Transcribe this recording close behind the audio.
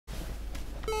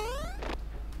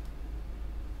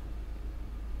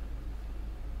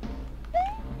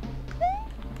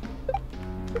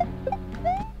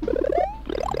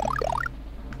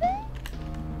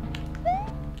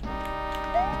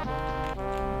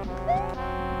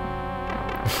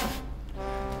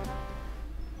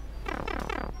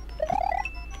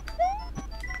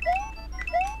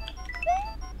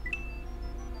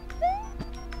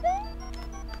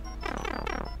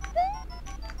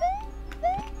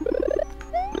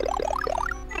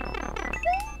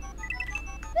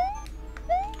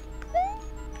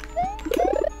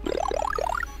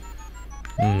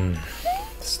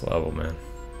level, man.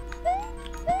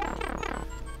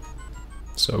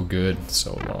 So good,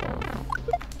 so long.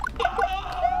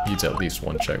 Needs at least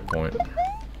one checkpoint.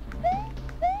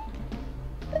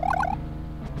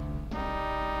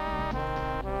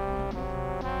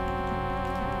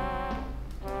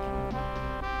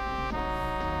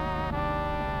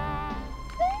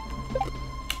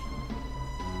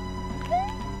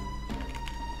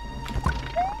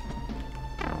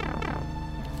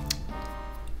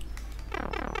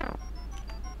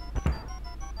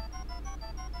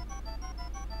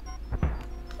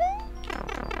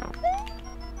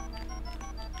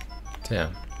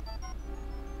 Damn.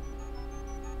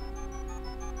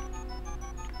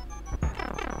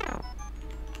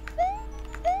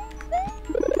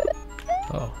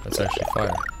 Oh, that's actually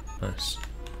fire. Nice.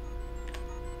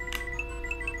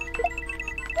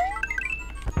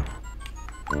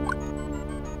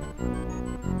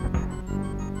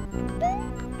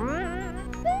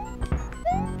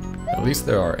 At least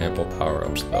there are ample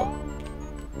power-ups though.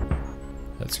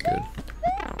 That's good.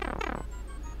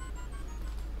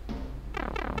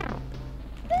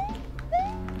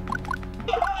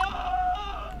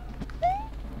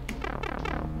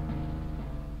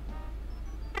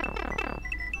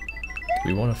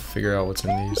 We want to figure out what's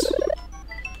in these.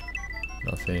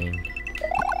 Nothing.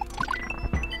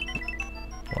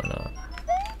 Why not?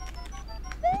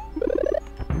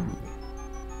 Ooh.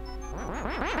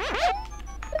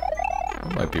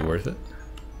 That might be worth it.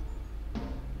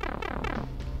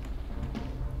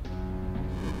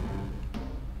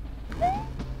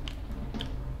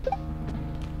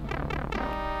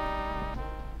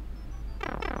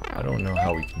 I don't know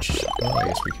how we can. Well, I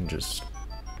guess we can just.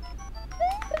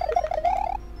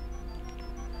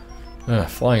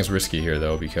 Flying is risky here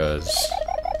though because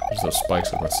there's those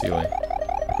spikes on the ceiling.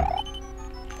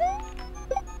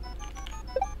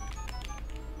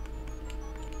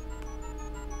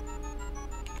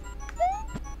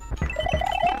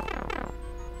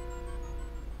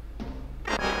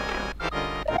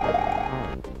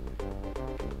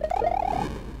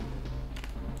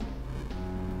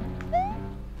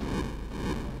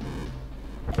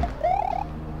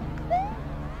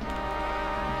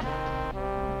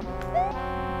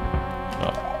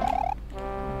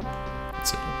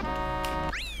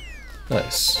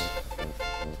 Nice.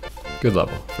 Good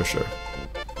level, for sure.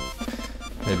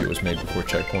 Maybe it was made before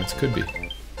checkpoints. Could be.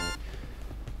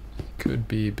 Could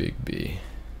be Big B.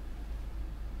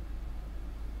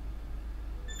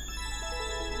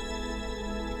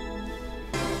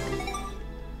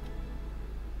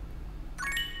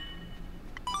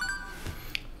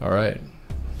 Alright.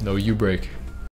 No U-break.